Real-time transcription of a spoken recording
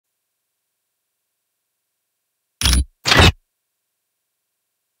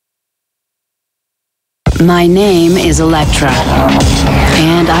My name is Elektra,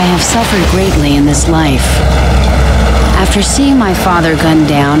 and I have suffered greatly in this life. After seeing my father gunned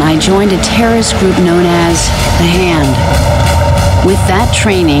down, I joined a terrorist group known as The Hand. With that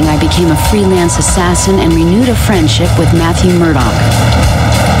training, I became a freelance assassin and renewed a friendship with Matthew Murdoch.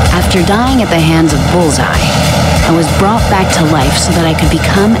 After dying at the hands of Bullseye, I was brought back to life so that I could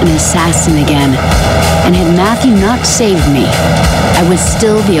become an assassin again. And had Matthew not saved me, I would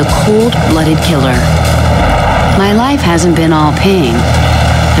still be a cold-blooded killer. My life hasn't been all pain.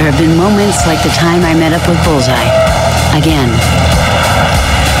 There have been moments like the time I met up with Bullseye. Again.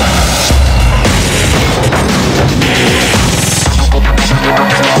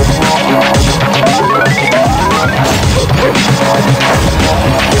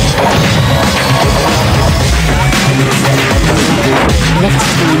 Next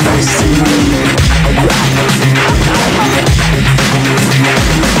time you see me.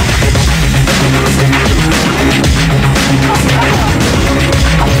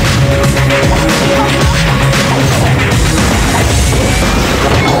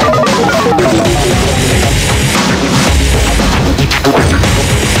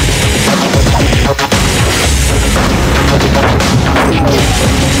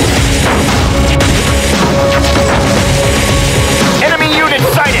 Enemy unit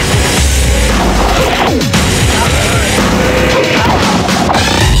sighted!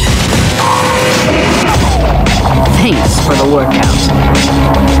 Thanks for the workout.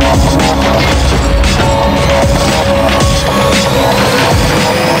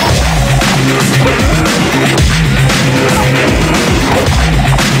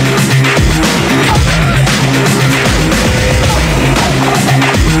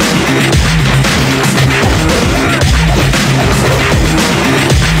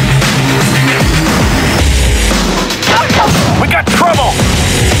 We got trouble!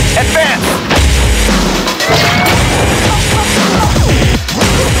 Advance!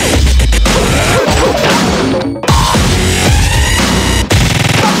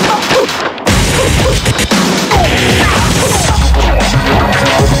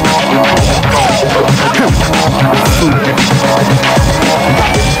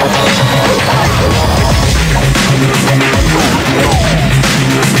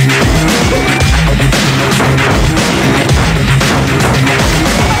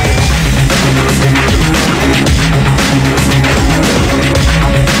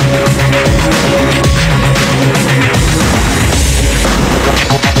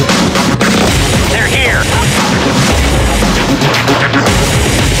 They're here!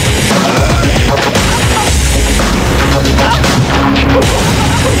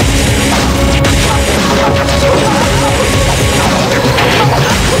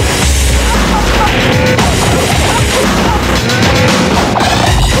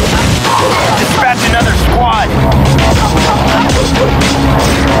 Dispatch another squad!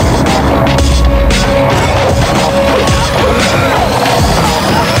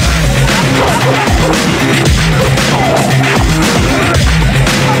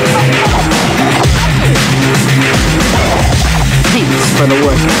 Thanks for the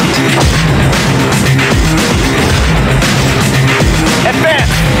workout.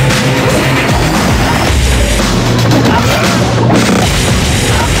 Advance!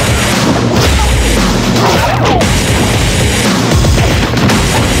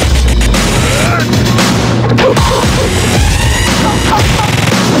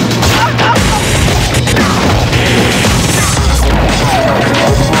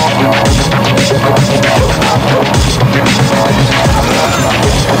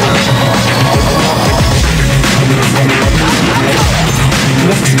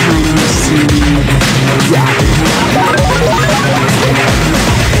 Next time you see me.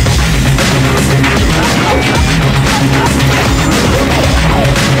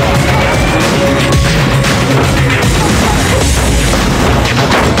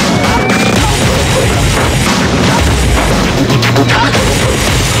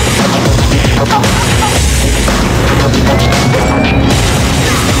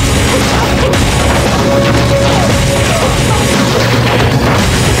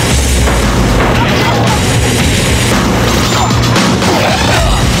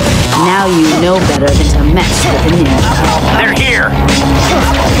 Now you know better than to mess with a ninja. They're here!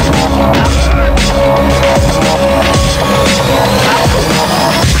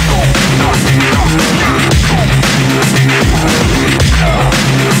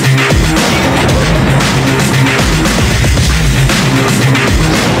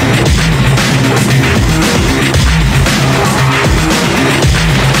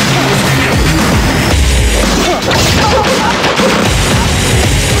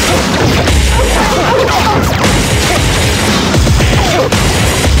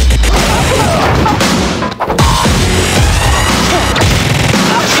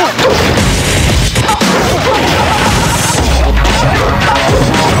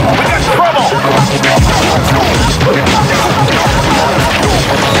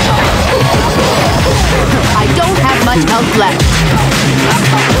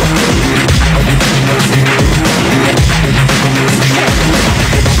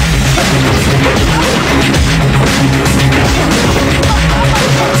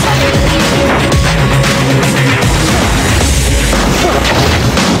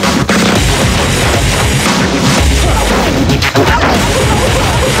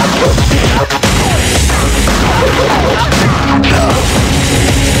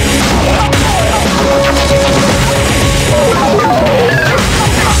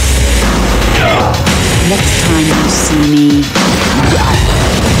 see me.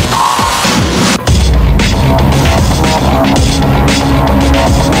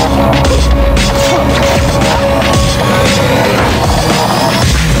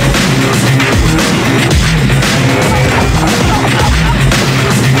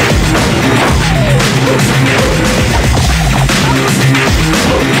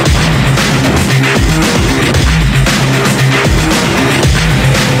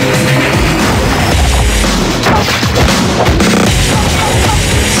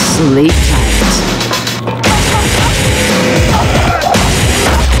 Sleep tight.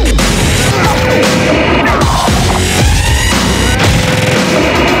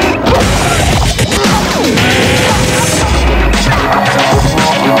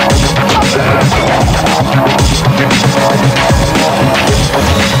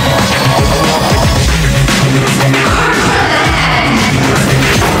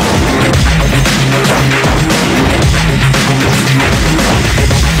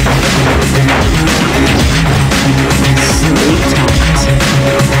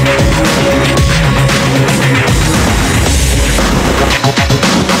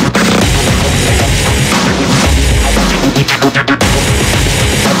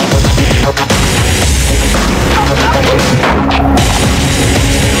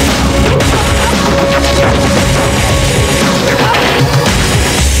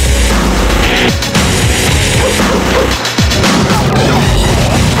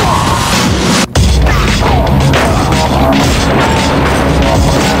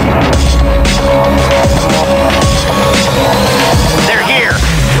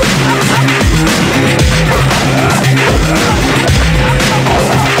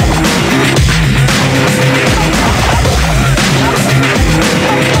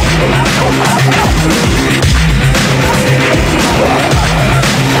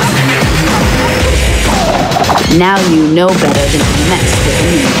 Now you know better than to mess with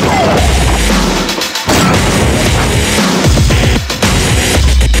me.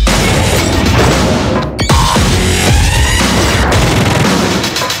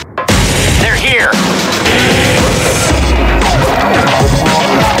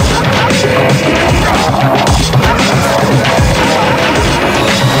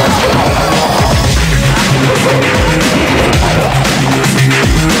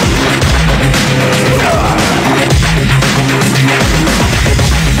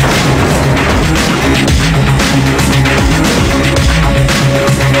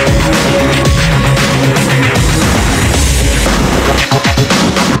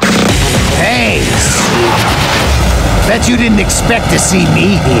 Bet you didn't expect to see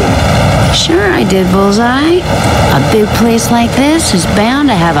me here. Sure I did, Bullseye. A big place like this is bound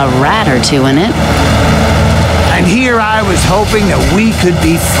to have a rat or two in it. And here I was hoping that we could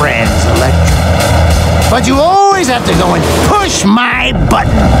be friends, Elektra. But you always have to go and push my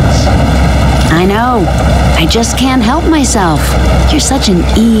buttons. I know. I just can't help myself. You're such an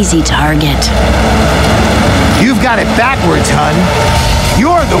easy target. You've got it backwards, hun.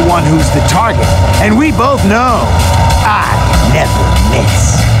 You're the one who's the target, and we both know I never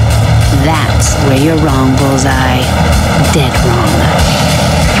miss. That's where you're wrong, Bullseye. Dead wrong.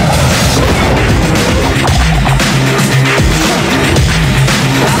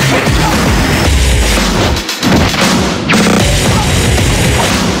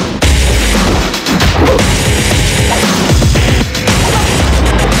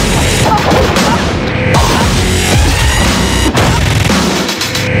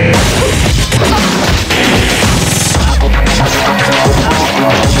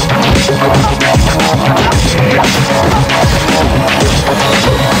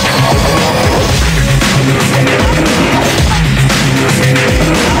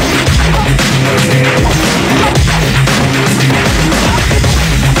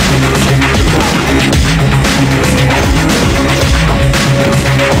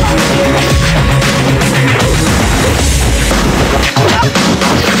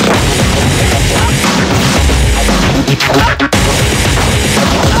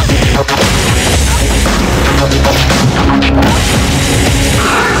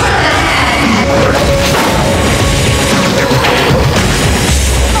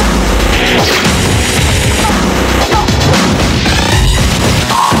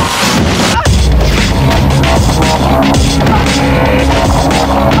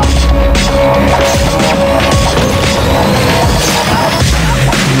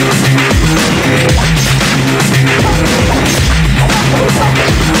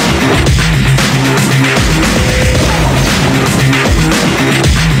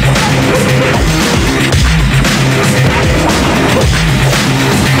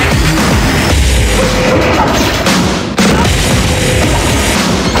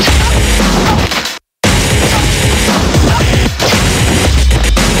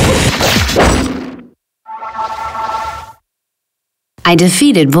 I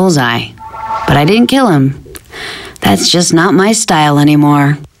defeated Bullseye, but I didn't kill him. That's just not my style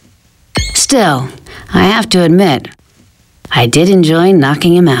anymore. Still, I have to admit, I did enjoy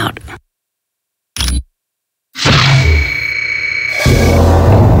knocking him out.